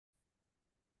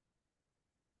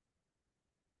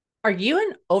Are you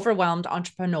an overwhelmed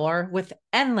entrepreneur with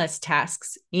endless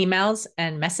tasks, emails,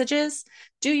 and messages?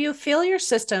 Do you feel your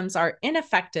systems are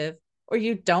ineffective or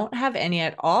you don't have any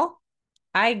at all?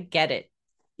 I get it.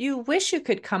 You wish you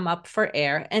could come up for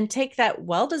air and take that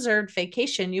well deserved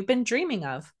vacation you've been dreaming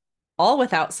of, all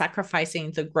without sacrificing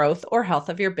the growth or health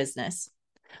of your business.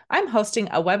 I'm hosting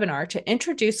a webinar to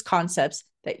introduce concepts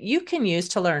that you can use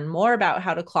to learn more about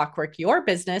how to clockwork your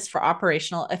business for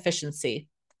operational efficiency.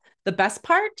 The best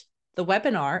part? The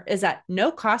webinar is at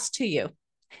no cost to you.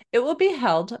 It will be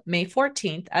held May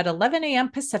 14th at 11 a.m.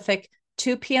 Pacific,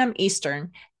 2 p.m.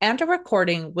 Eastern, and a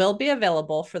recording will be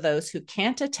available for those who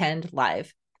can't attend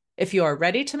live. If you are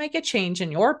ready to make a change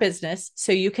in your business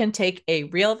so you can take a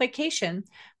real vacation,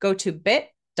 go to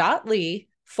bit.ly/May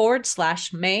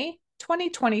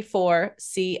 2024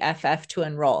 CFF to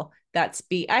enroll. That's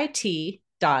bit.ly/May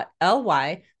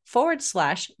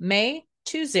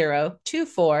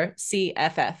 2024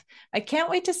 CFF. I can't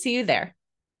wait to see you there.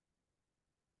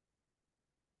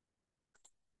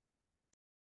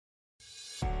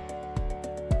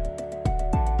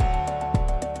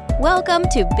 Welcome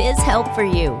to Biz Help for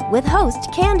You with host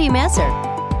Candy Messer.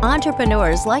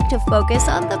 Entrepreneurs like to focus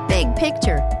on the big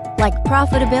picture, like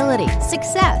profitability,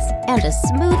 success, and a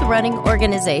smooth-running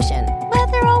organization. But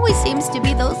there always seems to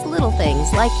be those little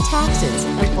things like taxes,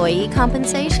 employee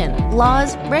compensation,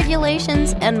 laws,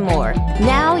 regulations, and more.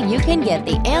 Now you can get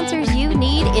the answers you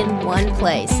need in one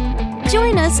place.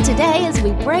 Join us today as we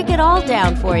break it all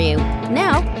down for you.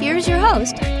 Now, here's your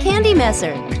host, Candy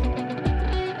Messer.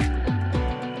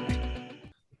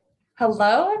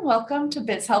 Hello and welcome to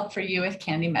Biz Help for You with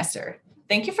Candy Messer.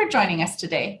 Thank you for joining us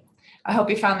today. I hope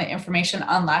you found the information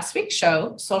on last week's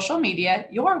show, Social Media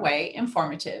Your Way,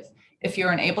 informative. If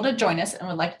you're unable to join us and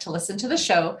would like to listen to the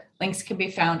show, links can be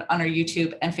found on our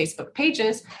YouTube and Facebook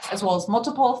pages, as well as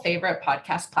multiple favorite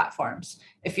podcast platforms.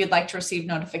 If you'd like to receive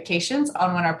notifications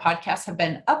on when our podcasts have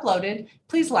been uploaded,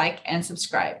 please like and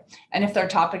subscribe. And if there are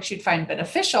topics you'd find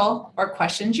beneficial or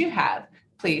questions you have,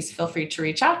 please feel free to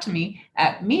reach out to me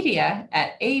at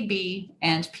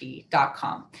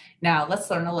media@abandp.com. Now let's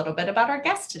learn a little bit about our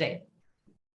guest today.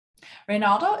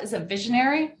 Reynaldo is a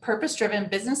visionary, purpose-driven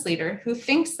business leader who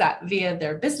thinks that via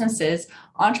their businesses,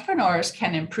 entrepreneurs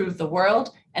can improve the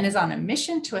world and is on a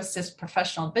mission to assist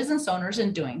professional business owners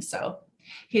in doing so.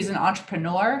 He's an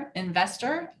entrepreneur,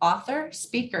 investor, author,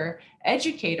 speaker,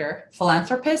 educator,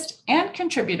 philanthropist, and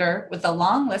contributor with a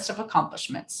long list of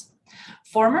accomplishments.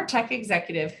 Former tech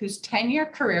executive whose 10-year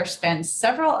career spans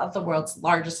several of the world's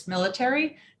largest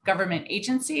military, government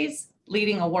agencies,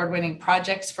 leading award-winning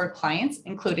projects for clients,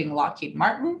 including Lockheed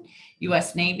Martin,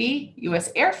 U.S. Navy,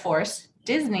 U.S. Air Force,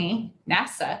 Disney,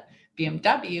 NASA,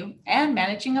 BMW, and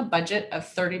managing a budget of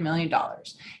 $30 million.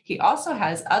 He also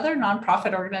has other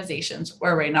nonprofit organizations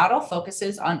where Reynaldo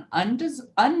focuses on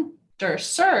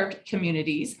underserved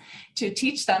communities to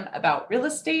teach them about real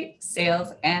estate,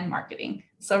 sales, and marketing.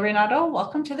 So Reynaldo,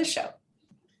 welcome to the show.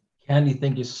 Candy,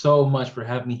 thank you so much for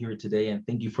having me here today. And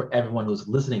thank you for everyone who's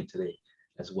listening today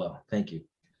as well. Thank you.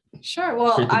 Sure.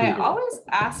 Well, I always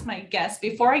ask my guests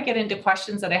before I get into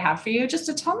questions that I have for you, just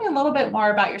to tell me a little bit more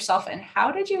about yourself and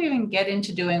how did you even get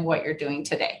into doing what you're doing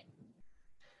today?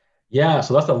 Yeah,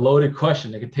 so that's a loaded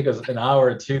question. It could take us an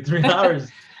hour, 2-3 hours,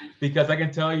 because I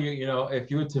can tell you, if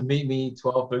you were to meet me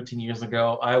 12, 13 years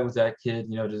ago, I was that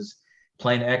kid, just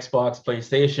playing Xbox,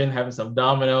 PlayStation, having some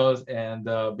dominoes, and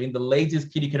being the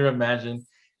laziest kid you could ever imagine,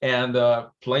 and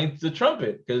playing the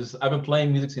trumpet, because I've been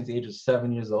playing music since the age of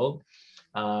 7 years old.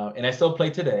 And I still play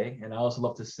today. And I also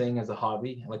love to sing as a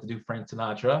hobby. I like to do Frank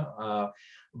Sinatra.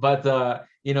 But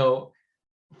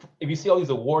if you see all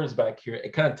these awards back here,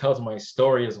 it kind of tells my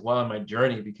story as well, my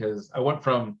journey, because I went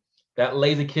from that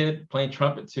lazy kid playing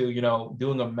trumpet to,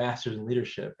 doing a master's in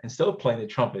leadership and still playing the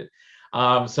trumpet.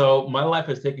 So my life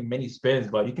has taken many spins,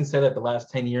 but you can say that the last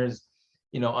 10 years,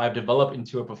 I've developed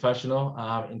into a professional,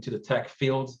 into the tech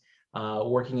fields,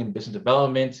 working in business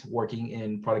development, working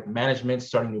in product management,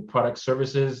 starting new product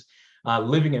services,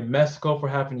 living in Mexico for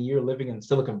half a year, living in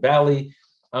Silicon Valley.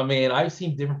 I mean, I've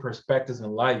seen different perspectives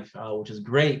in life, which is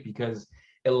great because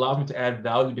it allows me to add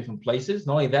value in different places.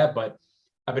 Not only that, but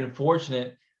I've been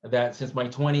fortunate that since my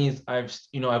 20s,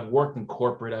 I've worked in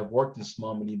corporate, I've worked in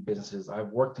small, medium businesses, I've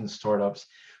worked in startups.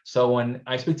 So when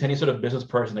I speak to any sort of business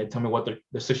person, they tell me what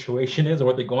the situation is or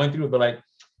what they're going through. But like,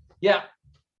 yeah,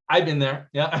 I've been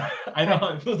there. Yeah, I know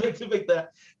how it feels like to make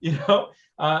that,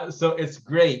 so it's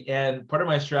great. And part of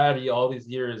my strategy all these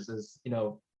years is,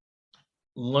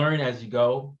 learn as you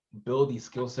go, build these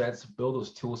skill sets, build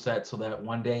those tool sets so that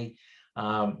one day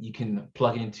you can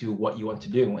plug into what you want to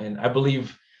do. And I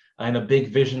believe in a big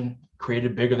vision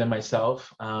created bigger than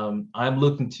myself. I'm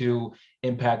looking to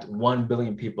impact 1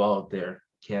 billion people out there,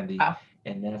 Candy. Wow.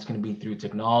 And that's going to be through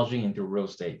technology and through real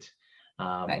estate.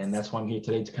 Nice. And that's why I'm here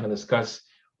today to kind of discuss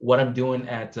what I'm doing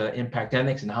at Impact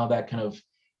NX and how that kind of,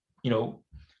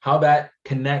 how that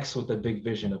connects with the big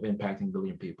vision of impacting a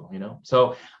billion people,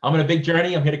 So I'm on a big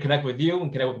journey. I'm here to connect with you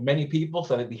and connect with many people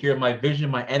so that they hear my vision,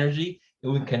 my energy,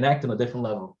 and we can connect on a different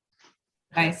level.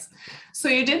 Nice. So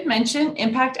you did mention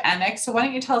Impact Annex. So why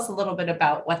don't you tell us a little bit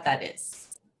about what that is?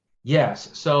 Yes.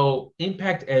 So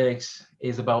Impact Annex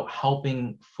is about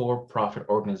helping for-profit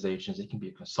organizations. It can be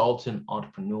a consultant,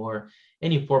 entrepreneur,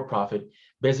 any for-profit,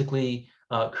 basically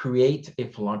create a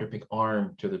philanthropic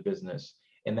arm to the business.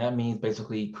 And that means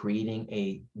basically creating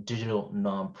a digital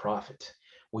nonprofit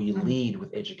where you lead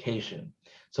with education.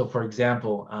 So for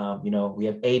example, we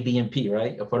have A, B, and P,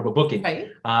 right? Affordable booking.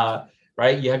 Right.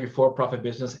 Right? You have your for-profit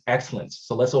business excellence.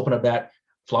 So let's open up that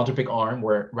philanthropic arm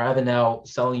where rather than now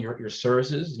selling your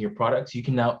services and your products, you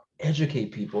can now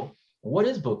educate people. What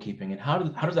is bookkeeping and how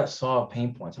does that solve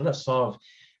pain points? How does that solve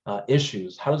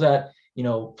issues? How does that,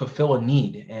 fulfill a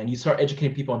need? And you start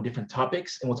educating people on different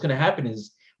topics. And what's going to happen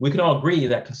is we can all agree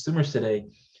that consumers today,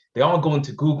 they all go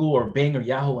into Google or Bing or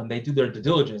Yahoo and they do their due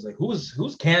diligence, like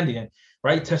who's Candy, and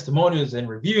right, testimonials and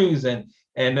reviews and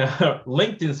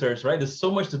LinkedIn search, right? There's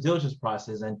so much due diligence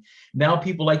process, and now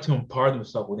people like to empower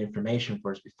themselves with information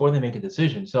first before they make a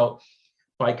decision. So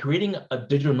by creating a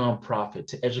digital nonprofit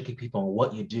to educate people on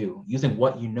what you do, using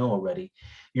what you know already,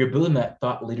 you're building that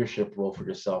thought leadership role for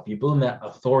yourself. You're building that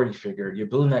authority figure. You're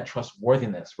building that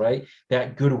trustworthiness, right?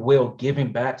 That goodwill,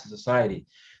 giving back to society.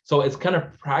 So it's kind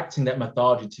of practicing that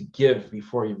methodology to give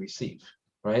before you receive,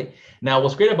 right? Now,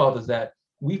 what's great about this is that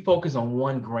we focus on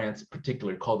one grant in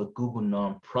particular called the Google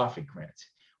Nonprofit Grant.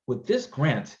 With this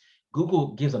grant,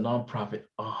 Google gives a nonprofit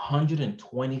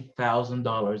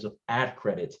 $120,000 of ad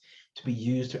credit to be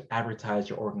used to advertise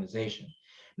your organization.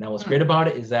 Now, what's great about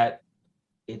it is that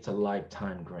it's a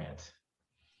lifetime grant.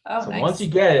 Oh, so nice. Once you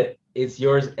get it, it's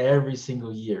yours every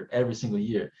single year.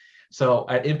 So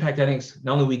at Impact NX,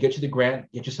 not only we get you the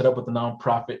grant, get you set up with the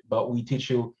nonprofit, but we teach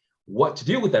you what to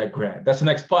do with that grant. That's the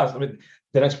next process.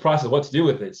 The next process, what to do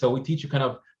with it. So we teach you kind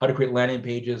of how to create landing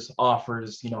pages,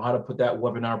 offers, how to put that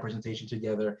webinar presentation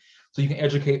together so you can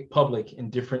educate public in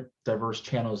different diverse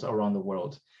channels around the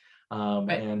world.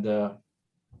 And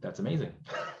that's amazing.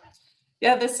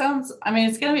 Yeah, this sounds,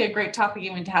 it's going to be a great topic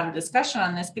even to have a discussion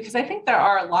on this, because I think there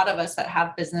are a lot of us that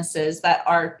have businesses that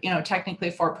are,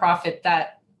 technically for profit,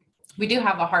 that we do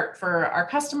have a heart for our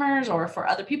customers or for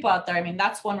other people out there.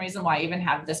 That's one reason why I even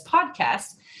have this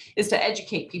podcast, is to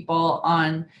educate people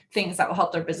on things that will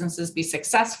help their businesses be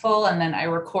successful. And then I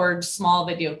record small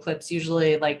video clips,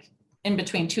 usually like in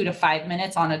between 2 to 5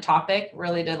 minutes on a topic,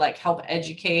 really to help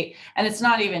educate. And it's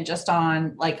not even just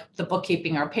on the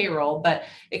bookkeeping or payroll, but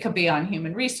it could be on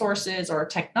human resources or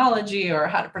technology or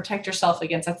how to protect yourself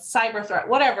against a cyber threat,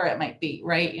 whatever it might be,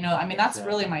 right? That's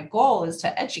really my goal, is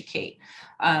to educate.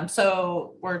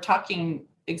 So we're talking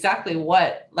exactly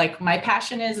what my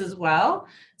passion is as well.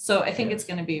 So I think it's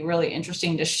going to be really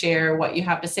interesting to share what you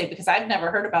have to say, because I've never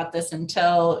heard about this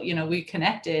until, we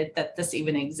connected, that this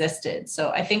even existed. So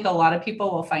I think a lot of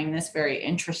people will find this very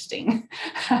interesting.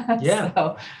 Yeah,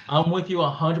 so, I'm with you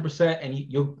 100%. And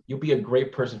you'll be a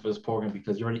great person for this program,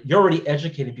 because you're already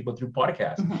educating people through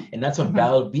podcasts. And that's a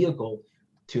valid vehicle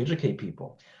to educate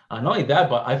people. Not only that,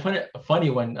 but I find it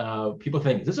funny when people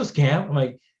think, is this a scam? I'm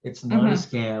like, it's not a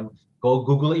scam. Go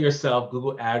Google it yourself,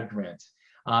 Google Ad Grant.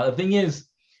 The thing is,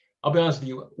 I'll be honest with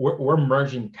you, we're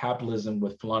merging capitalism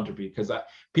with philanthropy, because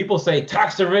people say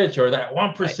tax the rich or that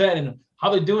 1% and how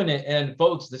they're doing it. And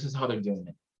folks, this is how they're doing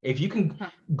it. If you can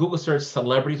Google search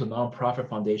celebrities with nonprofit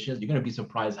foundations, you're going to be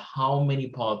surprised how many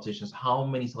politicians, how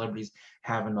many celebrities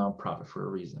have a nonprofit for a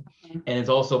reason. And it's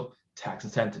also tax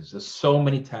incentives. There's so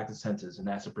many tax incentives and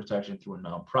asset protection through a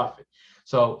nonprofit.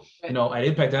 So, at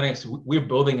Impact NX, we're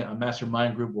building a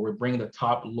mastermind group where we're bringing the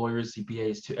top lawyers,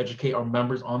 CPAs to educate our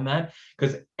members on that,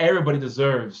 because everybody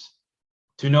deserves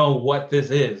to know what this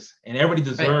is, and everybody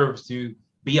deserves to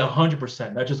be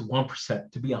 100%, not just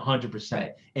 1%, to be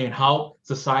 100%, and help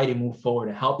society move forward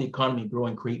and help the economy grow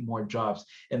and create more jobs.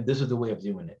 And this is the way of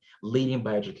doing it, leading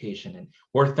by education. And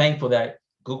we're thankful that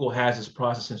Google has this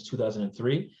process since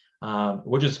 2003.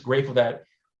 We're just grateful that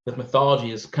this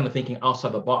methodology is kind of thinking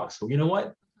outside the box. So you know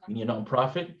what? We need a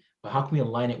nonprofit, but how can we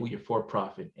align it with your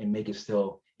for-profit and make it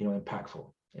still,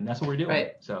 impactful? And that's what we're doing.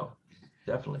 Right. So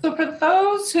definitely. So for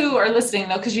those who are listening,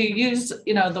 though, because you used,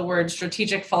 the word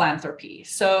strategic philanthropy.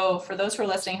 So for those who are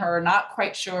listening who are not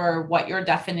quite sure what your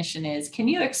definition is, can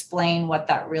you explain what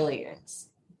that really is?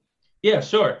 Yeah,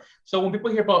 sure. So when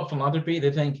people hear about philanthropy,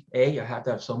 they think, A, I have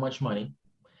to have so much money.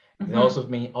 They Mhm. also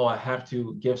mean, oh, I have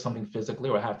to give something physically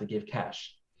or I have to give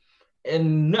cash.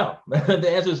 And no, the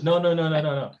answer is no, no, no, no,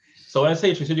 no, no. So when I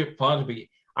say strategic philanthropy,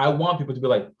 I want people to be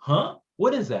like, huh?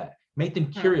 What is that? Make them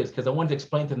Right. curious because I want to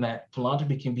explain to them that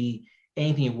philanthropy can be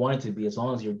anything you want it to be as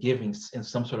long as you're giving in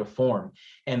some sort of form.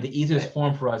 And the easiest Right.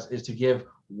 form for us is to give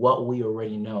what we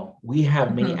already know. We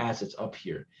have many Mhm. assets up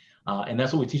here. And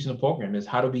that's what we teach in the program is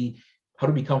how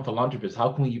to become philanthropists.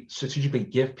 How can we strategically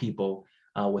give people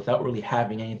without really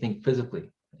having anything physically?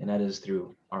 And that is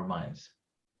through our minds.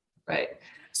 Right.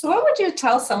 So what would you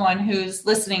tell someone who's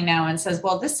listening now and says,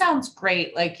 well, this sounds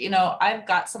great. Like, I've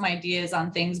got some ideas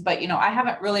on things, but, I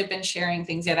haven't really been sharing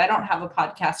things yet. I don't have a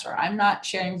podcast, or I'm not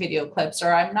sharing video clips,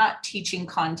 or I'm not teaching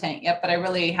content yet, but I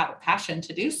really have a passion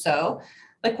to do so.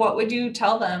 Like, what would you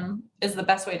tell them is the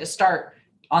best way to start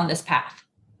on this path?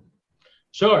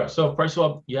 Sure. So first of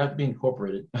all, you have to be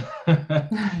incorporated.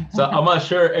 So I'm not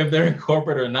sure if they're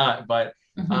incorporated or not, but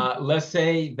Mhm. let's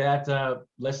say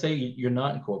you're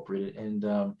not incorporated and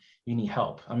you need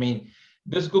help. I mean,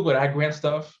 this Google Ad Grant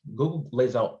stuff, Google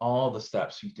lays out all the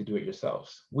steps for you to do it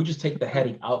yourselves. We just take the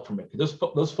heading out from it.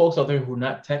 Those folks out there who are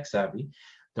not tech savvy,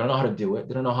 they don't know how to do it.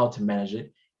 They don't know how to manage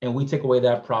it. And we take away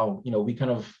that problem. We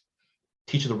kind of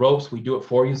teach you the ropes. We do it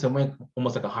for you in some way,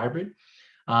 almost like a hybrid.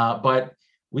 But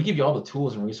we give you all the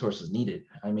tools and resources needed.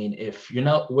 I mean, if you're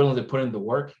not willing to put in the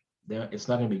work, then it's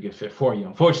not going to be a good fit for you,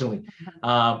 unfortunately.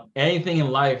 Anything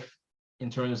in life in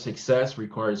terms of success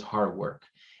requires hard work.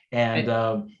 And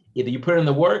Right. Either you put in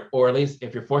the work, or at least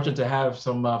if you're fortunate to have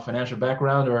some financial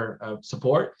background or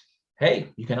support, hey,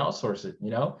 you can outsource it,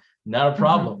 not a Mhm.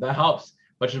 problem. That helps.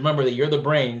 But just remember that you're the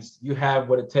brains, you have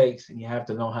what it takes, and you have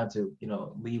to know how to,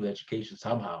 leave education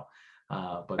somehow.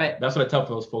 But Right. that's what I tell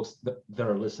for those folks that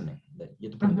are listening, that you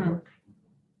have to put in the Mhm. work.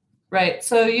 Right.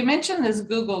 So you mentioned this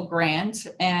Google grant,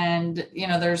 and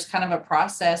there's kind of a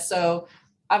process. So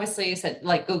obviously you said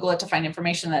like Google it to find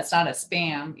information that's not a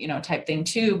spam, type thing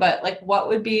too. But like what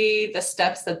would be the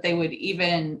steps that they would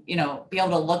even, be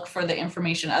able to look for the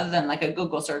information other than like a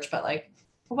Google search, but like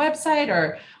a website,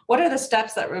 or what are the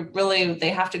steps that really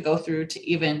they have to go through to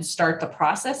even start the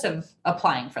process of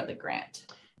applying for the grant?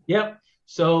 Yep.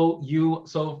 So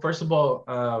first of all,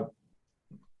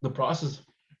 the process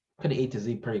kind of A to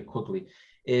Z pretty quickly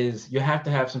is you have to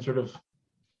have some sort of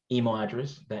email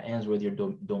address that ends with your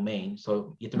domain.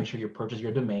 So you have to make sure you purchase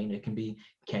your domain. It can be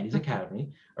Candy's Mhm.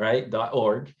 Academy, all right,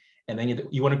 .org. And then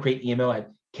you want to create email at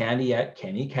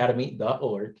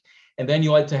candy@candyacademy.org. And then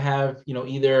you like to have,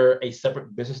 either a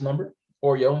separate business number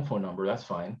or your own phone number. That's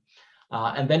fine.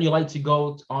 And then you like to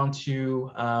go on to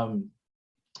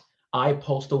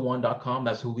ipostal1.com.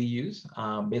 That's who we use,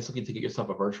 basically to get yourself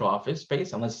a virtual office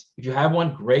space. Unless if you have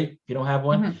one, great. If you don't have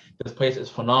one, Mhm. this place is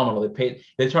phenomenal.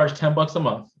 They charge $10 a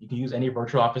month. You can use any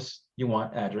virtual office you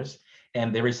want address,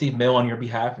 and they receive mail on your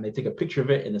behalf, and they take a picture of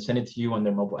it and they send it to you on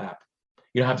their mobile app.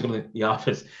 You don't have to go to the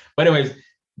office. But anyways,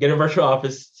 get a virtual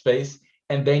office space,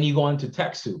 and then you go into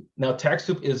TechSoup. Now,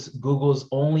 TechSoup is Google's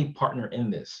only partner in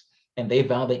this, and they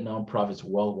validate nonprofits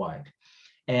worldwide.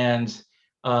 And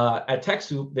at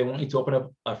TechSoup, they want you to open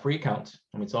up a free account.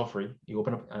 I mean, it's all free. You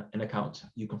open up an account,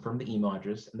 you confirm the email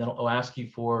address, and then it'll ask you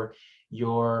for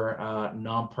your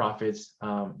nonprofit's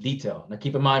detail. Now,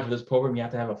 keep in mind for this program, you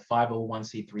have to have a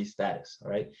 501c3 status.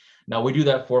 All right. Now, we do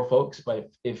that for folks,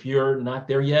 but if you're not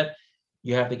there yet,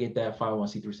 you have to get that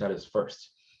 501c3 status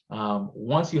first.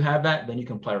 Once you have that, then you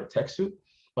can apply for TechSoup.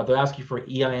 But they'll ask you for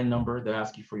EIN number. They'll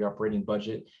ask you for your operating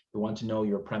budget. They want to know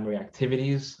your primary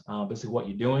activities, basically what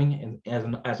you're doing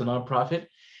as a nonprofit.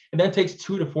 And then it takes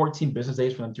 2 to 14 business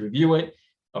days for them to review it,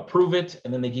 approve it,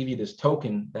 and then they give you this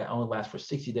token that only lasts for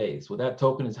 60 days. So that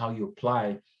token is how you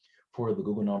apply for the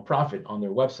Google nonprofit on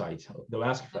their website. They'll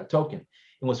ask you for that token.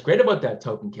 And what's great about that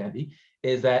token, Candy,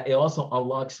 is that it also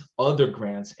unlocks other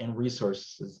grants and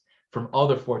resources from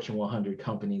other Fortune 100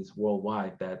 companies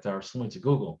worldwide that are similar to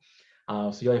Google.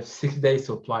 So you have 60 days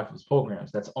to apply for those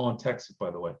programs. That's on TechSoup,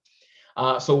 by the way.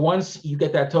 So once you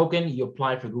get that token, you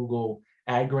apply for Google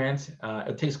Ad Grants.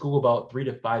 It takes Google about 3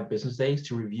 to 5 business days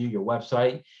to review your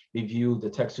website, review the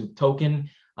TechSoup token,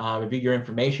 review your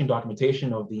information,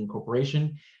 documentation of the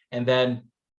incorporation, and then,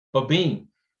 bing,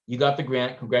 you got the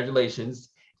grant. Congratulations.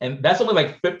 And that's only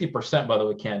like 50%, by the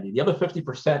way, Candy. The other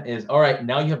 50% is, all right,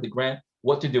 now you have the grant,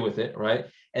 what to do with it, right?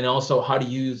 And also how to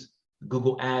use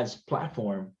Google Ads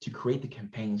platform to create the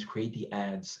campaigns, create the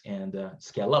ads, and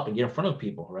scale up and get in front of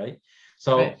people, right?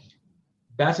 So Right.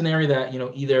 that's an area that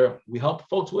either we help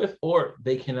folks with, or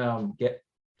they can get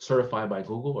certified by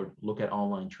Google or look at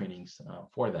online trainings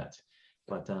for that.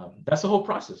 But that's the whole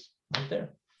process right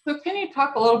there. So can you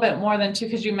talk a little bit more than too,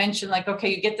 because you mentioned like,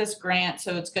 okay, you get this grant,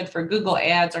 so it's good for Google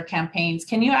ads or campaigns.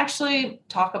 Can you actually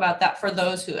talk about that for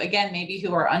those who, again, maybe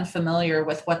who are unfamiliar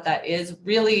with what that is?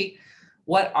 Really,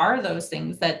 what are those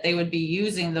things that they would be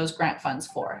using those grant funds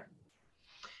for?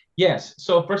 Yes.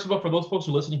 So first of all, for those folks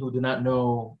who are listening who do not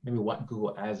know maybe what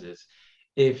Google Ads is,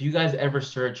 if you guys ever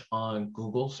search on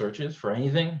Google searches for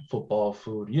anything, football,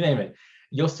 food, you name it,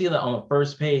 you'll see that on the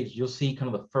first page, you'll see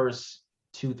kind of the first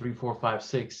two, three, four, five,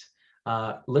 six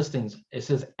listings. It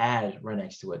says ad right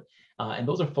next to it. And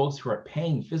those are folks who are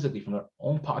paying physically from their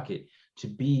own pocket to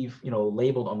be,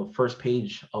 labeled on the first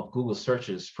page of Google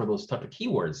searches for those type of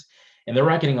keywords. And they're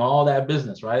racking all that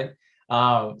business, right?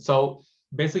 So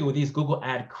basically with these Google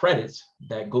ad credits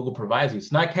that Google provides you,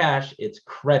 it's not cash, it's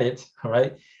credit, all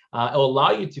right? It'll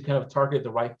allow you to kind of target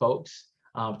the right folks,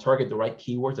 target the right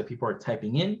keywords that people are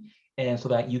typing in, and so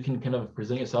that you can kind of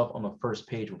present yourself on the first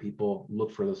page when people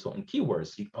look for those certain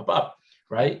keywords, you pop up,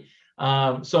 right?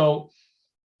 So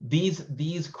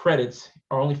these credits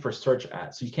are only for search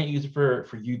ads, so you can't use it for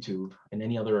YouTube and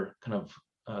any other kind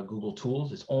of Google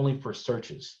tools. It's only for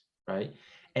searches, right?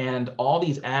 And all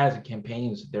these ads and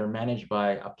campaigns, they're managed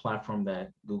by a platform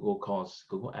that Google calls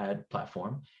Google Ad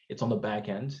Platform. It's on the back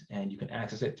end, and you can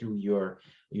access it through your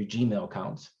Gmail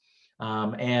accounts.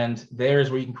 And there's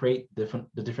where you can create the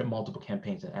different multiple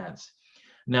campaigns and ads.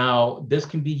 Now, this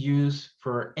can be used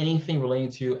for anything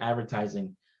relating to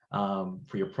advertising,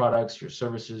 for your products, your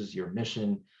services, your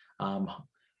mission,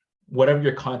 whatever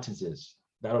your content is,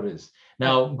 that it is.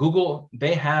 Now, Google,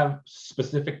 they have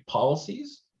specific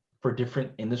policies for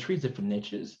different industries, different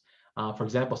niches. For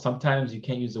example, sometimes you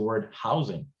can't use the word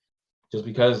housing just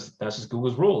because that's just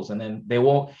Google's rules. And then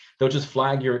they'll just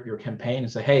flag your campaign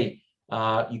and say, hey,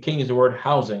 you can't use the word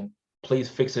housing, please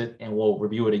fix it and we'll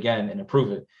review it again and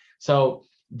approve it. So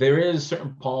there is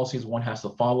certain policies one has to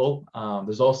follow.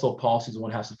 There's also policies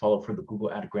one has to follow for the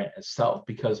Google Ad Grant itself,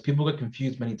 because people get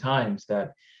confused many times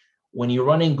that when you're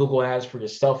running Google Ads for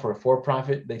yourself or a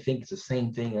for-profit, they think it's the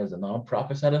same thing as a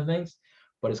nonprofit side of things.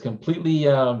 But it's completely,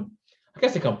 I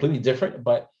guess they're completely different,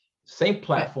 but same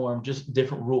platform, just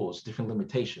different rules, different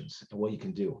limitations and what you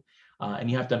can do.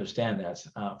 And you have to understand that.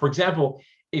 For example,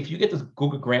 if you get this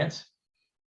Google grant,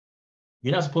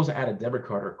 you're not supposed to add a debit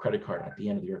card or a credit card at the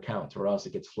end of your account, or else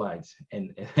it gets flagged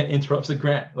and interrupts the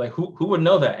grant. Like who would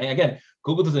know that? And again,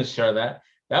 Google doesn't share that.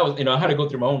 That was, I had to go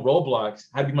through my own roadblocks.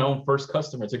 I had to be my own first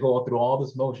customer to go through all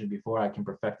this motion before I can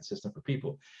perfect the system for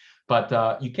people.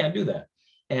 But you can't do that.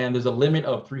 And there's a limit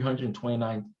of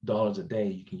 $329 a day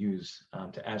you can use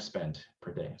to ad spend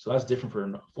per day. So that's different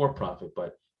for profit,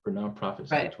 but for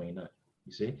nonprofits, right. $29.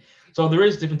 You see? So there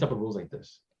is different type of rules like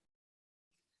this.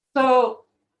 So,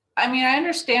 I mean, I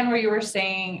understand where you were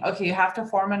saying, okay, you have to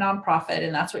form a nonprofit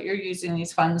and that's what you're using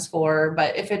these funds for.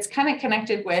 But if it's kind of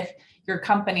connected with your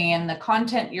company and the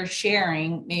content you're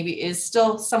sharing maybe is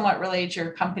still somewhat related to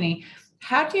your company,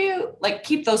 how do you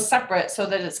keep those separate so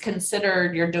that it's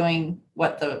considered you're doing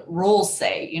what the rules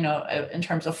say, in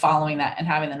terms of following that and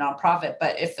having the nonprofit?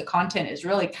 But if the content is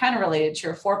really kind of related to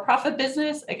your for-profit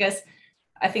business,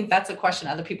 I think that's a question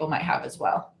other people might have as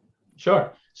well.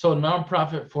 Sure. So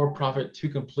nonprofit, for-profit, two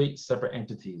complete separate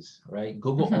entities, right?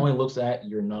 Google only looks at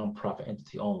your nonprofit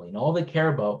entity only. And all they care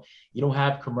about, you don't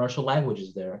have commercial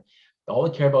languages there. All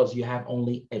they care about is you have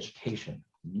only education,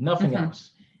 nothing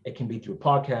else. It can be through a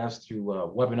podcast, through a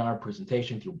webinar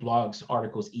presentation, through blogs,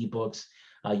 articles, ebooks,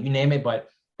 you name it. But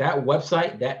that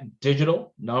website, that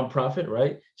digital nonprofit,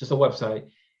 right? Just a website,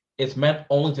 it's meant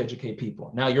only to educate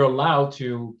people. Now you're allowed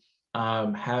to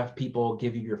have people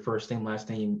give you your first name, last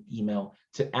name, email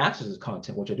to access this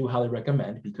content, which I do highly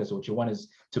recommend, because what you want is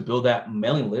to build that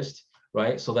mailing list,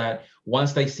 right? So that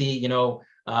once they see,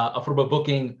 Affordable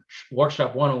Booking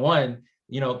Workshop 101,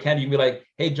 Candy, you'd be like,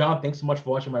 hey, John, thanks so much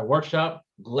for watching my workshop.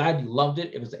 Glad you loved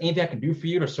it. If there's anything I can do for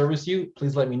you to service you,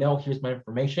 please let me know. Here's my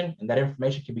information. And that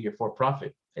information can be your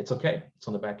for-profit. It's okay. It's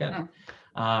on the back end.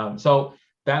 So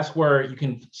that's where you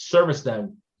can service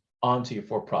them onto your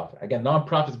for-profit. Again,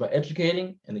 nonprofit is about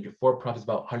educating, and then your for-profit is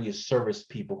about how you service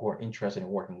people who are interested in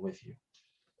working with you.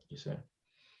 You see?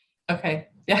 Okay.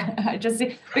 Yeah. Because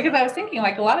I was thinking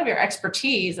a lot of your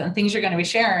expertise and things you're going to be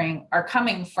sharing are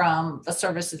coming from the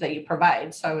services that you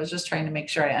provide. So I was just trying to make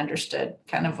sure I understood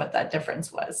kind of what that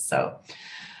difference was. So,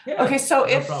 yeah, okay. So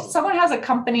if someone has a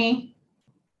company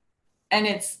and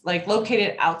it's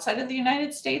located outside of the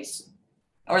United States,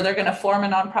 or they're going to form a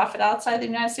nonprofit outside the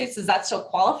United States, does that still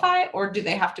qualify, or do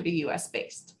they have to be US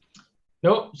based?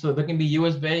 Nope. So they can be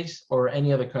US based or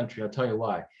any other country. I'll tell you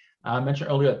why. I mentioned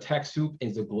earlier, TechSoup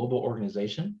is a global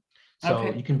organization.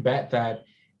 So you can bet that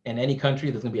in any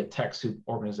country, there's going to be a TechSoup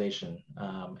organization.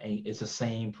 And it's the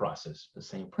same process,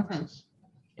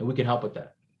 And we can help with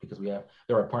that because they're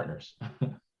our partners.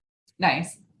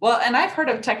 Nice. Well, and I've heard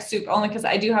of TechSoup only because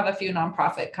I do have a few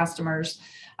nonprofit customers,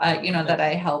 that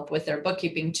I help with their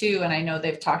bookkeeping too. And I know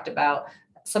they've talked about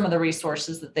some of the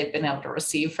resources that they've been able to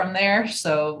receive from there.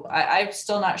 So I'm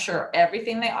still not sure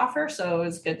everything they offer. So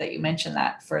it's good that you mentioned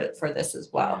that for this as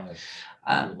well. Yes,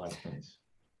 Um, a lot of things.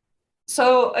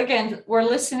 So again, we're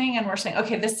listening and we're saying,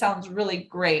 okay, this sounds really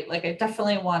great. Like I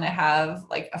definitely want to have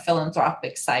like a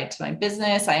philanthropic side to my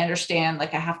business. I understand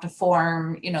like I have to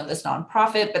form, this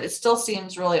nonprofit, but it still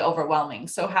seems really overwhelming.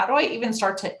 So how do I even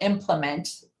start to implement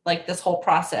like this whole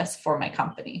process for my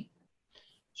company?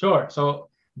 Sure. So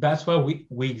that's why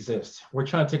we exist. We're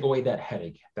trying to take away that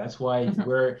headache. That's why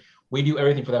we do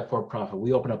everything for that for-profit.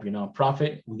 We open up your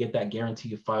nonprofit. We get that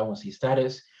guaranteed 501c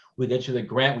status. We get you the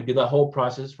grant. We do that whole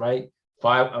process, right?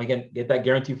 Get that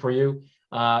guarantee for you.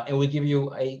 And we give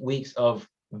you 8 weeks of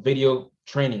video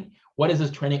training. What is this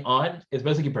training on? It's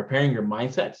basically preparing your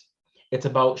mindset. It's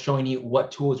about showing you what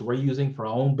tools we're using for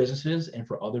our own businesses and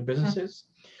for other businesses.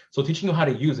 So teaching you how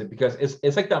to use it, because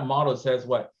it's like that model that says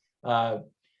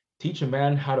teach a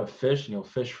man how to fish, and he'll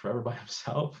fish forever by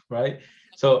himself, right?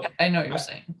 So I know what you're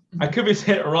saying. I could be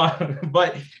saying it wrong,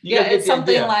 but it's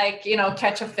something like,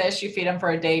 catch a fish, you feed them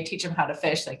for a day, teach them how to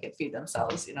fish, they could feed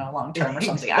themselves, long term or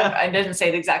something. I didn't say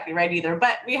it exactly right either,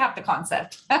 but we have the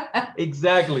concept.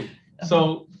 Exactly.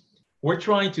 So we're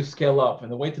trying to scale up,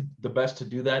 and the best to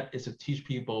do that is to teach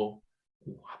people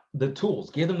the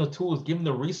tools, give them the tools, give them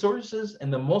the resources,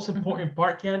 and the most important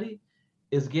part, Candy,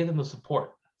 is give them the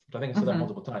support. I think I said that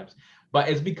multiple times, but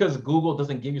it's because Google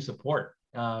doesn't give you support.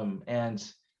 And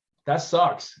that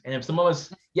sucks. And if some of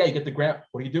us, you get the grant,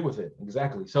 what do you do with it?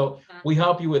 Exactly. So we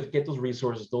help you get those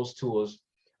resources, those tools,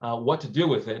 what to do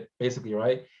with it, basically,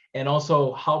 right? And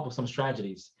also help with some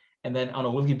strategies. And then on a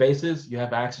weekly basis, you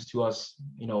have access to us,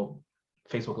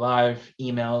 Facebook Live,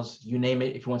 emails, you name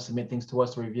it. If you want to submit things to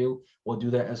us to review, we'll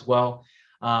do that as well.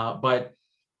 But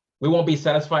we won't be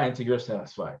satisfied until you're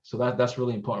satisfied. So that's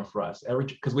really important for us.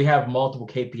 Because we have multiple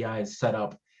KPIs set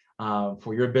up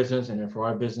for your business and then for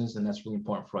our business, and that's really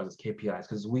important for us as KPIs,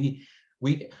 because we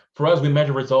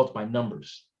measure results by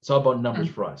numbers. It's all about numbers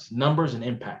for us, numbers and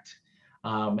impact,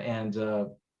 and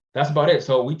that's about it.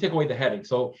 So we take away the headache.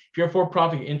 So if you're a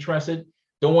for-profit, you're interested,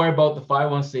 don't worry about the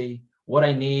 501c. What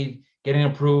I need, getting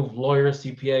approved, lawyer,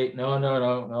 CPA.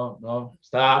 No.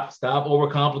 Stop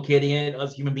overcomplicating it.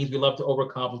 Us human beings, we love to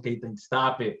overcomplicate things.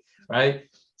 Stop it, right?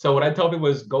 So what I tell people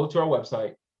is go to our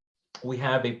website. We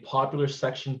have a popular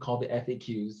section called the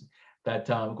FAQs that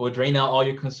go drain out all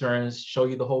your concerns, show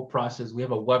you the whole process. We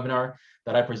have a webinar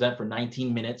that I present for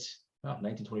 19 minutes,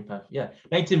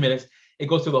 19 minutes. It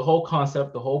goes through the whole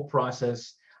concept, the whole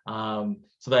process,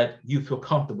 so that you feel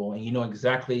comfortable and you know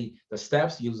exactly the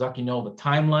steps, you exactly know the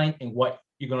timeline and what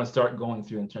you're going to start going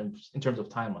through in terms of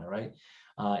timeline, right?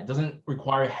 It doesn't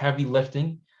require heavy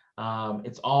lifting.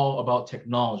 It's all about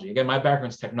technology. Again, my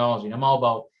background is technology, and I'm all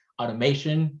about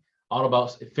automation, all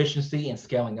about efficiency and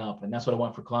scaling up. And that's what I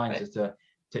want for clients, is to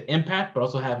impact, but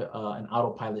also have an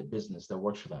autopilot business that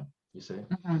works for them, you see?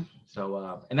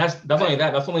 So, and that's only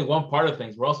that. That's only one part of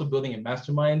things. We're also building a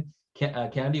mastermind,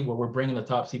 Candy, where we're bringing the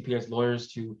top CPAs, lawyers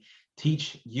to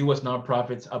teach U.S.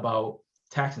 nonprofits about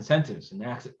tax incentives and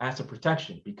asset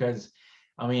protection. Because,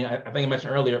 I mean, I think I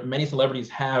mentioned earlier, many celebrities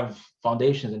have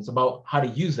foundations, and it's about how to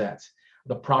use that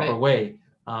the proper way,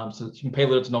 so that you can pay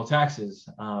little to no taxes.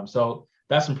 So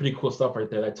that's some pretty cool stuff right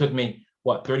there. That took me,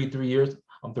 33 years?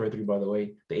 I'm 33, by the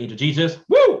way, the age of Jesus.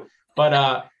 Woo!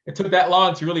 But it took that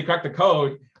long to really crack the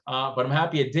code. But I'm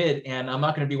happy it did. And I'm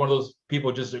not going to be one of those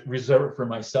people just reserve it for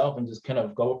myself and just kind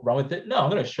of go run with it. No, I'm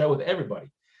going to share with everybody.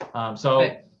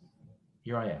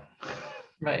 Here I am.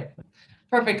 Right.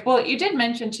 Perfect. Well, you did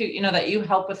mention too, that you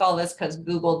help with all this because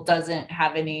Google doesn't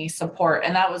have any support.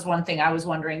 And that was one thing I was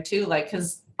wondering too,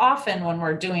 because often when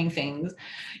we're doing things,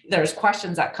 there's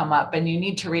questions that come up and you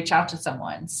need to reach out to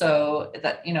someone. So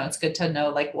that, it's good to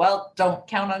know, don't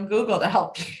count on Google to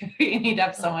help you. You need to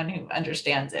have someone who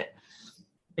understands it.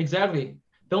 Exactly.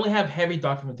 They only have heavy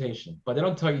documentation, but they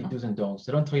don't tell you do's and don'ts.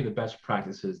 They don't tell you the best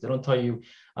practices. They don't tell you,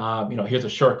 here's a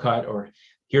shortcut, or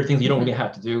here are things you don't really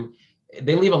have to do.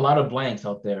 They leave a lot of blanks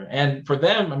out there. And for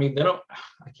them, I mean,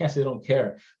 I can't say they don't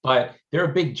care, but they're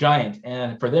a big giant.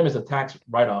 And for them, it's a tax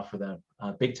write-off for them,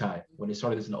 big time, when they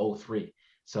started this in 2003.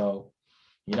 So,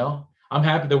 I'm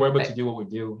happy that we're able to do what we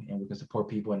do and we can support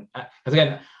people. And because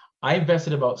again, I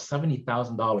invested about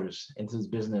 $70,000 into this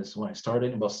business when I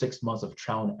started, about 6 months of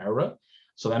trial and error.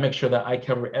 So that makes sure that I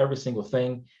cover every single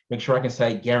thing, make sure I can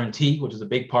say guarantee, which is a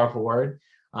big, powerful word.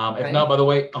 If not, by the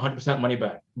way, 100% money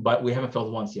back, but we haven't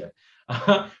failed once yet.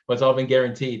 But it's all been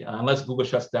guaranteed unless Google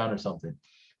shuts down or something.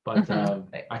 But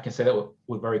I can say that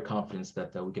with very confidence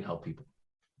that we can help people.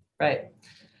 Right.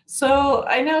 So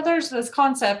I know there's this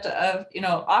concept of,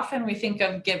 often we think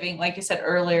of giving, like you said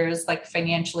earlier, is like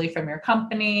financially from your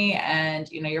company and,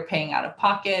 you're paying out of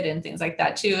pocket and things like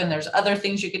that too. And there's other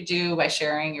things you could do by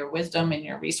sharing your wisdom and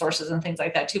your resources and things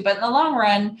like that too. But in the long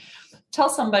run, tell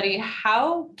somebody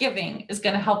how giving is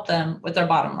going to help them with their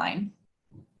bottom line.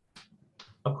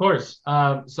 Of course.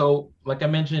 So like I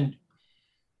mentioned,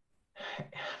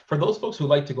 for those folks who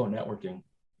like to go networking,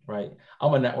 right?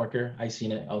 I'm a networker. I've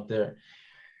seen it out there.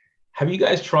 Have you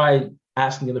guys tried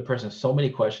asking the other person so many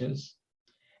questions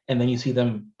and then you see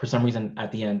them for some reason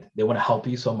at the end, they want to help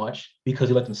you so much because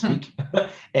you let them speak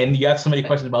and you have so many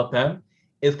questions about them?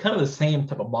 It's kind of the same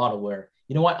type of model where,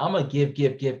 you know what, I'm going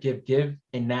to give.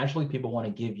 And naturally people want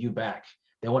to give you back.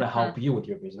 They want to help you with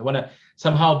your business. They want to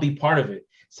somehow be part of it.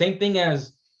 Same thing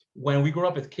as when we grew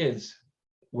up as kids,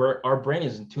 where our brain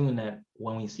is in tune that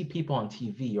when we see people on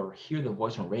TV or hear their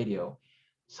voice on radio,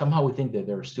 somehow we think that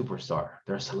they're a superstar,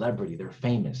 they're a celebrity, they're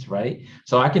famous, right?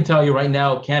 So I can tell you right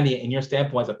now, Candy, in your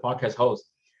standpoint as a podcast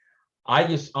host,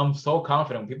 I'm so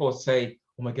confident when people say,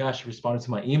 oh my gosh, she responded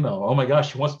to my email. Or, oh my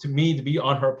gosh, she wants me to be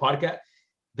on her podcast.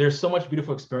 There's so much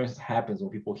beautiful experience that happens when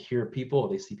people hear people,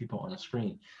 they see people on the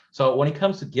screen. So when it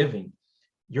comes to giving,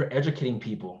 you're educating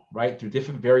people, right? Through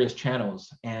different various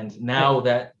channels. And now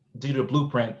that due to the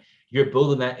blueprint, you're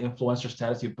building that influencer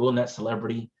status, you're building that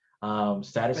celebrity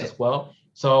status as well.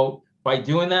 So by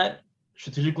doing that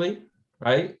strategically,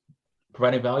 right,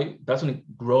 providing value, that's going to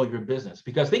grow your business.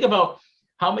 Because think about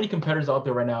how many competitors out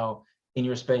there right now in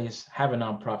your space have a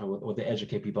nonprofit where they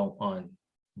educate people on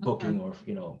booking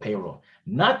or payroll.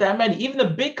 Not that many. Even the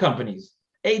big companies,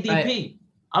 ADP,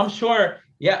 I'm sure,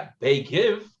 they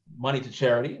give money to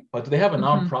charity, but do they have a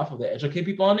nonprofit that educate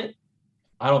people on it?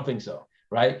 I don't think so,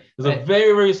 right? There's a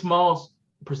very, very small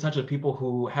percentage of people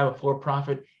who have a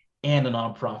for-profit and a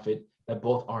nonprofit that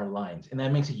both are aligned. And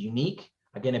that makes it unique.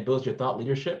 Again, it builds your thought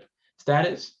leadership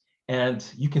status. And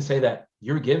you can say that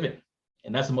you're giving.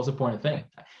 And that's the most important thing.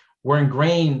 We're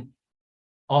ingrained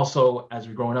also as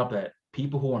we're growing up that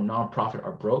people who are nonprofit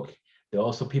are broke. They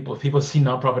also people see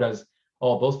nonprofit as,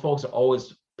 oh, those folks are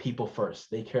always people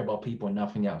first. They care about people and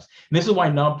nothing else. And this is why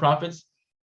nonprofits,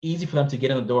 easy for them to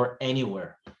get in the door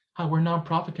anywhere. Hi, we're a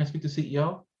nonprofit. Can I speak to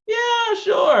CEO? Yeah,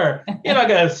 sure. You're not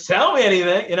gonna sell me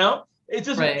anything, It's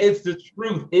just it's the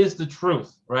truth. Is the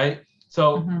truth, right?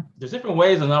 So there's different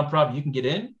ways a nonprofit you can get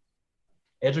in,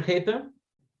 educate them,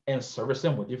 and service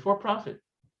them with your for-profit.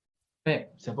 Right.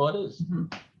 Simple it is.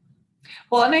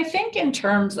 Well, and I think in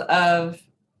terms of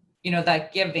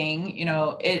that giving,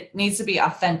 it needs to be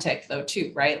authentic though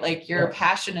too, right? Like your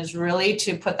passion is really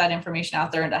to put that information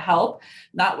out there and to help,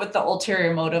 not with the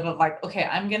ulterior motive of like, okay,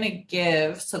 I'm going to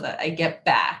give so that I get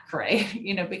back, right?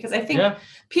 Because I think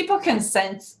people can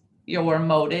sense your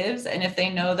motives. And if they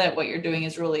know that what you're doing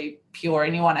is really pure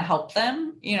and you want to help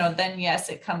them, then yes,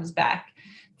 it comes back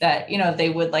that, they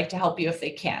would like to help you if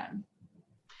they can.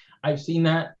 I've seen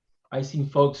that. I've seen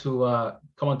folks who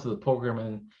come onto the program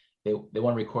and they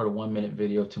want to record a 1-minute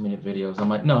video, 2-minute videos. I'm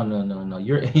like, no.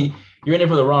 You're in it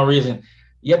for the wrong reason.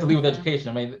 You have to leave with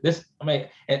education.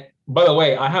 And by the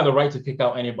way, I have the right to kick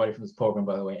out anybody from this program,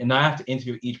 by the way. And I have to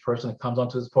interview each person that comes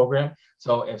onto this program.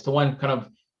 So if someone kind of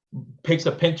picks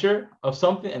a picture of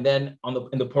something and then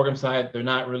in the program side, they're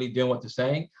not really doing what they're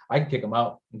saying, I can kick them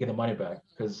out and get the money back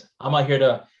because I'm not here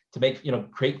to make,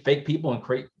 create fake people and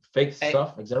create fake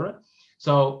stuff, etc.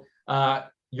 So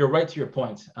you're right to your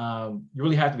point. You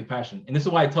really have to be passionate. And this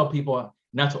is why I tell people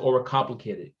not to overcomplicate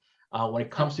it. When it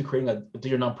comes to creating a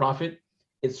digital nonprofit,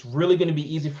 it's really going to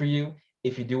be easy for you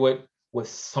if you do it with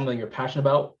something you're passionate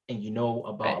about and you know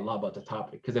about a lot about the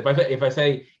topic. Because if I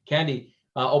say, Candy,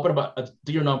 open about a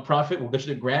digital nonprofit, we'll get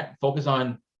you the grant, focus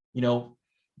on, I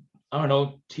don't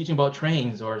know, teaching about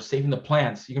trains or saving the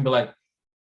plants. You can be like,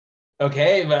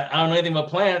 okay, but I don't know anything about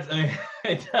plants. I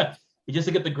mean, just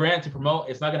to get the grant to promote,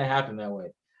 it's not going to happen that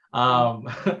way.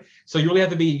 So you really have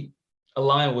to be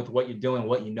aligned with what you're doing,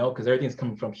 what you know, because everything's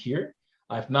coming from here.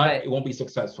 If not, it won't be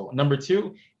successful. Number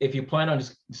two, if you plan on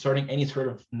just starting any sort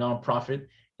of nonprofit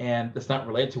and it's not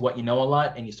related to what you know a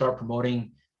lot, and you start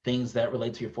promoting things that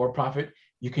relate to your for-profit,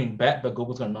 you can bet that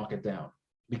Google's going to knock it down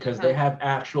because they have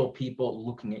actual people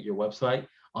looking at your website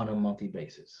on a monthly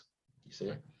basis. You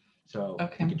see? So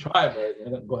you can try, but it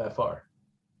doesn't go that far.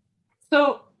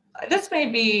 So this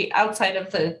may be outside of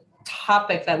the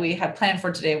topic that we had planned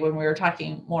for today when we were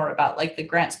talking more about like the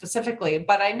grant specifically.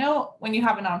 But I know when you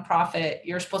have a nonprofit,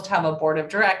 you're supposed to have a board of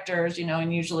directors,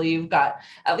 and usually you've got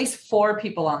at least 4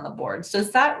 people on the board. So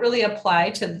does that really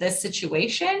apply to this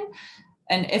situation?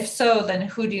 And if so, then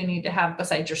who do you need to have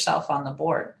besides yourself on the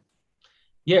board?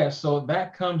 Yeah, so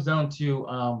that comes down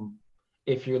to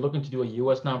if you're looking to do a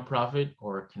U.S. nonprofit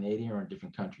or a Canadian or a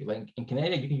different country. Like in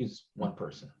Canada, you can use 1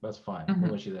 person. That's fine.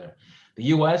 No issue there. The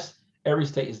U.S., every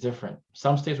state is different.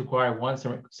 Some states require 1,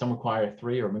 some require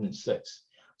 3 or minimum 6.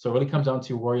 So it really comes down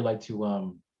to where you like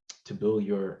to build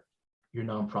your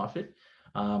nonprofit.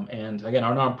 And again,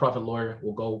 our nonprofit lawyer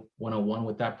will go one-on-one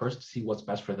with that person to see what's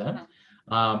best for them.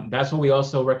 That's what we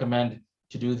also recommend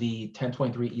to do the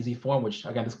 1023 Easy form, which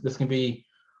again, this can be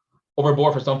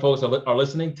overboard for some folks that are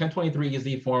listening. 1023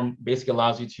 Easy form basically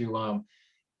allows you to,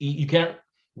 you can't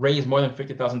raise more than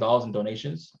 $50,000 in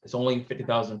donations. It's only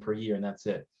 $50,000 per year, and that's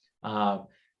it.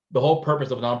 The whole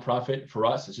purpose of a nonprofit for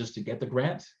us is just to get the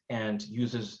grant and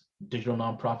uses digital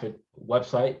nonprofit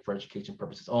website for education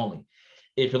purposes only.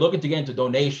 If you're looking to get into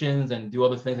donations and do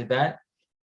other things like that,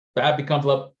 that becomes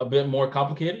a bit more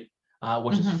complicated,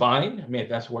 which is fine. I mean, if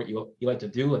that's what you like to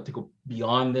do, like to go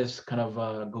beyond this kind of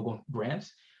Google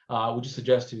grants, we just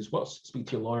suggest to as well speak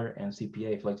to your lawyer and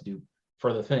CPA if you like to do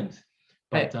further things.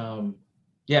 But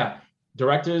yeah,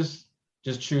 directors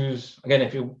just choose, again,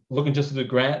 if you're looking just to do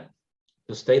grant,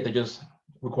 the state that just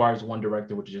requires 1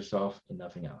 director, which is yourself and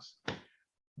nothing else.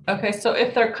 Okay, so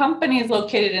if their company is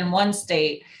located in one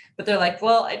state, but they're like,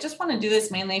 well, I just want to do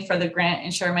this mainly for the grant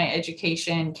and share my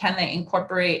education, can they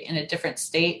incorporate in a different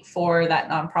state for that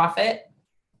nonprofit?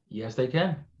 Yes, they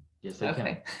can. Yes, they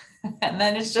can. And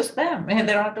then it's just them, and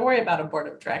they don't have to worry about a board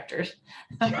of directors.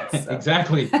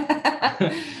 Exactly.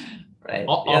 Right.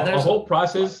 The whole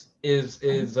process is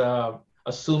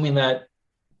assuming that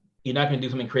you're not going to do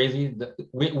something crazy.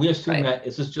 We assume that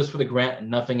it's just for the grant and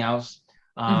nothing else.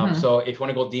 So if you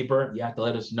want to go deeper, you have to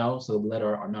let us know. So we let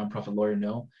our nonprofit lawyer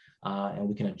know, and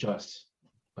we can adjust.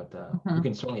 But we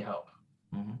can certainly help.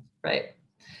 Right.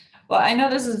 Well, I know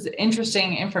this is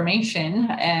interesting information.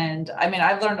 And I mean,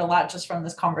 I've learned a lot just from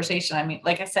this conversation. I mean,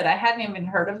 like I said, I hadn't even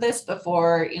heard of this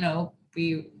before,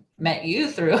 we met you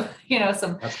through,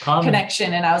 some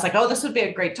connection. And I was like, oh, this would be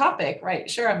a great topic, right?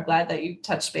 Sure. I'm glad that you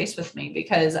touched base with me,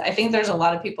 because I think there's a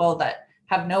lot of people that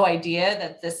have no idea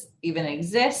that this even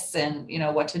exists and,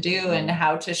 what to do and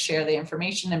how to share the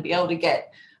information and be able to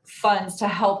get funds to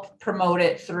help promote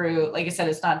it through, like I said,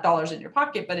 it's not dollars in your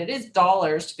pocket, but it is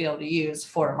dollars to be able to use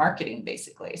for marketing,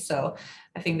 basically. So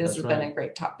I think this has been a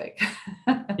great topic.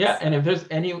 Yeah. And if there's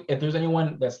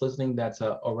anyone that's listening that's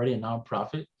already a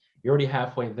nonprofit, you're already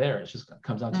halfway there. It just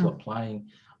comes down to applying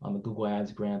on the Google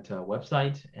Ads grant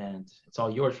website, and it's all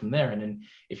yours from there. And then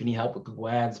if you need help with Google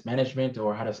Ads management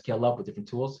or how to scale up with different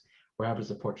tools, we're happy to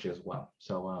support you as well.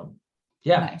 So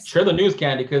share the news,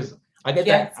 Candy, because I get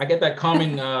that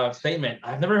common statement.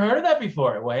 I've never heard of that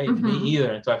before. Well, hey, me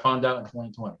either. And so I found out in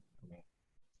 2020.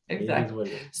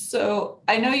 Exactly. So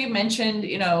I know you mentioned,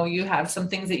 you have some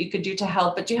things that you could do to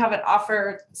help, but do you have an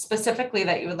offer specifically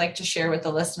that you would like to share with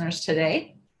the listeners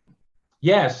today?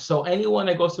 Yes. So anyone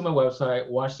that goes to my website,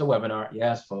 watch the webinar.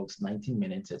 Yes, folks, 19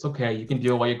 minutes. It's okay. You can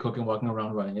do it while you're cooking, walking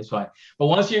around, running. It's fine. But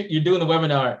once you're doing the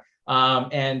webinar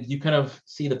and you kind of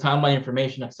see the timeline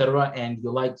information, et cetera, and you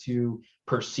like to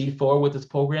proceed forward with this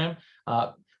program,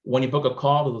 when you book a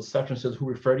call, the little section says who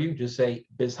referred you, just say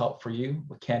Biz Help for You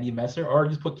with Candy Messer, or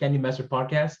just put Candy Messer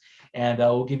Podcast, and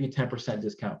we'll give you 10%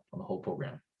 discount on the whole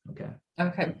program. Okay.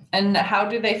 Okay. And how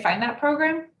do they find that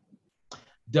program?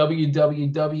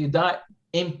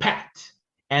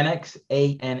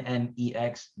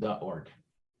 www.impactnex.org.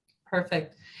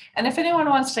 Perfect. And if anyone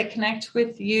wants to connect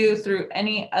with you through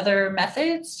any other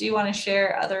methods, do you want to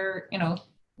share other,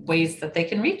 ways that they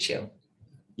can reach you?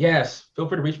 Yes, feel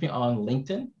free to reach me on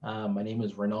LinkedIn. My name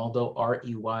is Reynaldo,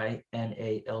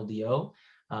 Reynaldo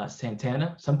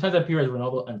Santana. Sometimes I appear as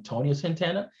Reynaldo Antonio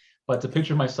Santana, but it's a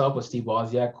picture of myself with Steve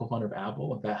Wozniak, co-founder of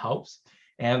Apple, if that helps.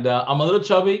 And I'm a little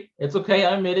chubby. It's okay.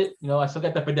 I admit it. I still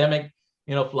got the pandemic,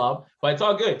 flub, but it's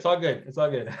all good. It's all good. It's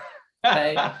all good.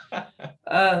 Right.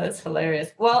 Oh, that's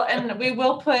hilarious. Well, and we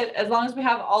will put, as long as we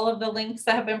have all of the links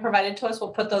that have been provided to us,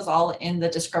 we'll put those all in the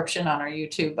description on our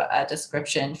YouTube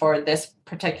description for this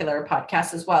particular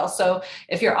podcast as well. So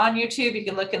if you're on YouTube, you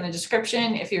can look in the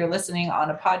description. If you're listening on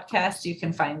a podcast, you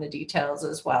can find the details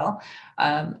as well.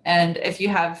 And if you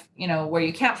have, where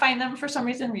you can't find them for some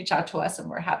reason, reach out to us and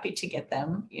we're happy to get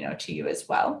them, to you as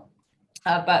well.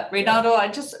 But Reynaldo, I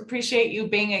just appreciate you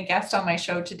being a guest on my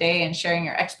show today and sharing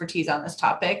your expertise on this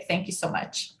topic. Thank you so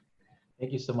much.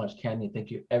 Thank you so much, Candy. Thank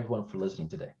you everyone for listening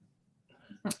today.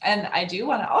 And I do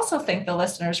want to also thank the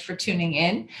listeners for tuning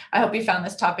in. I hope you found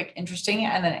this topic interesting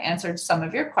and then answered some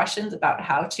of your questions about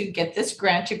how to get this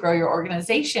grant to grow your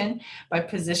organization by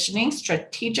positioning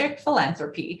strategic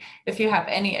philanthropy. If you have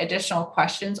any additional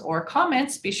questions or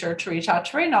comments, be sure to reach out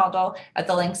to Reynaldo at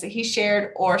the links that he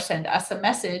shared or send us a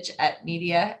message at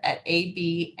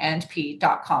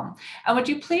media@abandp.com. And would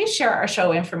you please share our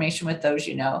show information with those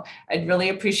you know? I'd really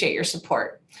appreciate your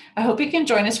support. I hope you can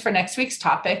join us for next week's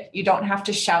topic. You don't have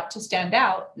to shout to stand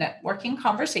out, networking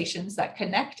conversations that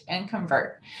connect and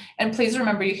convert. And please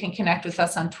remember you can connect with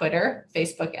us on Twitter,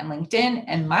 Facebook, and LinkedIn.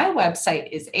 And my website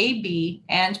is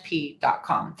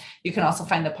abandp.com. You can also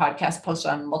find the podcast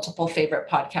posted on multiple favorite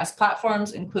podcast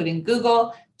platforms, including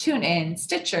Google, TuneIn,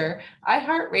 Stitcher,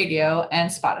 iHeartRadio, and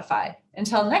Spotify.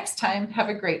 Until next time, have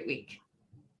a great week.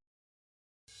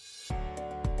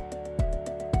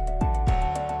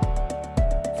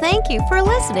 Thank you for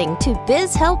listening to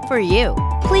Biz Help for You.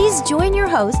 Please join your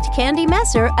host, Candy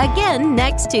Messer, again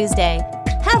next Tuesday.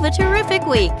 Have a terrific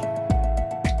week.